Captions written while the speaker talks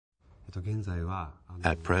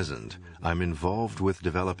At present, I'm involved with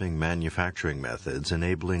developing manufacturing methods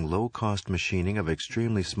enabling low-cost machining of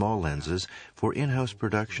extremely small lenses for in-house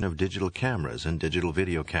production of digital cameras and digital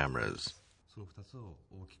video cameras.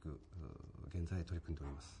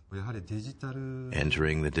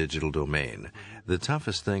 Entering the digital domain, the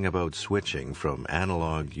toughest thing about switching from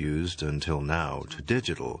analog used until now to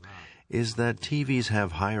digital is that TVs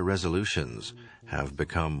have higher resolutions, have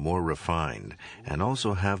become more refined, and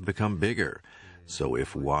also have become bigger. So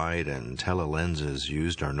if wide and telelenses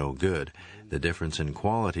used are no good, the difference in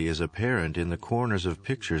quality is apparent in the corners of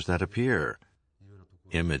pictures that appear.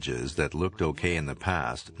 Images that looked okay in the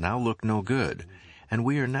past now look no good, and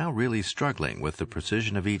we are now really struggling with the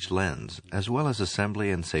precision of each lens, as well as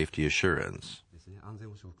assembly and safety assurance.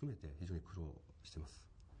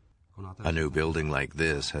 A new building like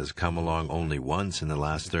this has come along only once in the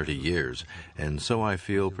last 30 years, and so I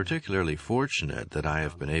feel particularly fortunate that I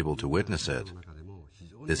have been able to witness it.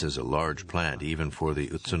 This is a large plant even for the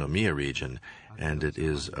Utsunomiya region, and it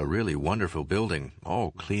is a really wonderful building,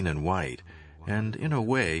 all clean and white, and in a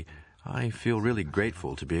way, I feel really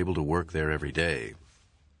grateful to be able to work there every day.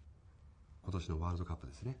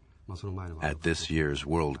 At this year's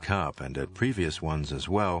World Cup and at previous ones as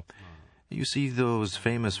well, you see those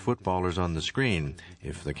famous footballers on the screen.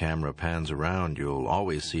 If the camera pans around, you'll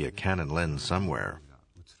always see a Canon lens somewhere.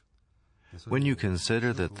 When you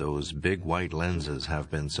consider that those big white lenses have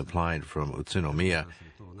been supplied from Utsunomiya,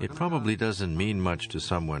 it probably doesn't mean much to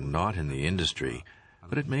someone not in the industry,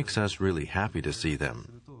 but it makes us really happy to see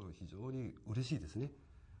them.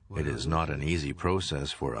 It is not an easy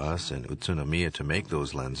process for us in Utsunomiya to make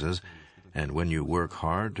those lenses, and when you work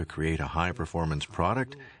hard to create a high-performance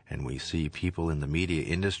product, and we see people in the media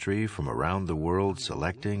industry from around the world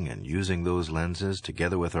selecting and using those lenses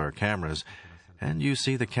together with our cameras, and you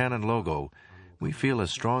see the Canon logo, we feel a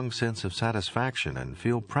strong sense of satisfaction and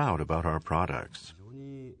feel proud about our products.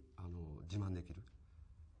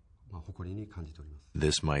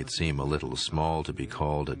 This might seem a little small to be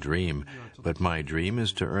called a dream, but my dream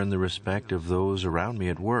is to earn the respect of those around me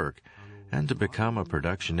at work and to become a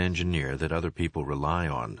production engineer that other people rely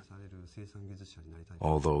on.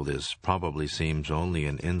 Although this probably seems only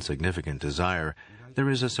an insignificant desire, there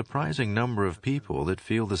is a surprising number of people that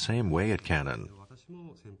feel the same way at Canon.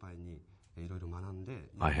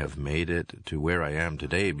 I have made it to where I am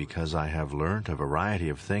today because I have learned a variety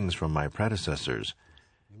of things from my predecessors.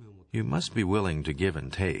 You must be willing to give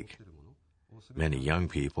and take. Many young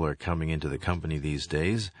people are coming into the company these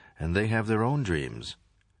days, and they have their own dreams.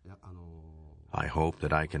 I hope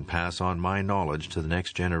that I can pass on my knowledge to the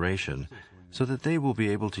next generation so that they will be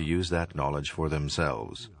able to use that knowledge for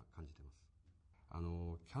themselves.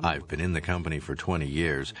 I've been in the company for 20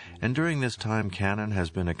 years, and during this time Canon has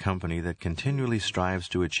been a company that continually strives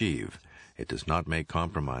to achieve. It does not make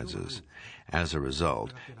compromises. As a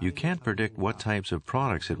result, you can't predict what types of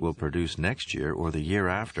products it will produce next year or the year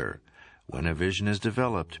after. When a vision is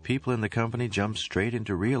developed, people in the company jump straight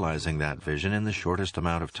into realizing that vision in the shortest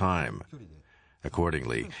amount of time.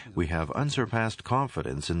 Accordingly, we have unsurpassed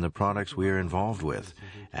confidence in the products we are involved with,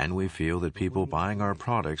 and we feel that people buying our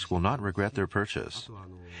products will not regret their purchase.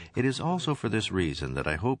 It is also for this reason that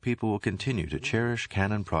I hope people will continue to cherish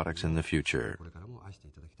Canon products in the future.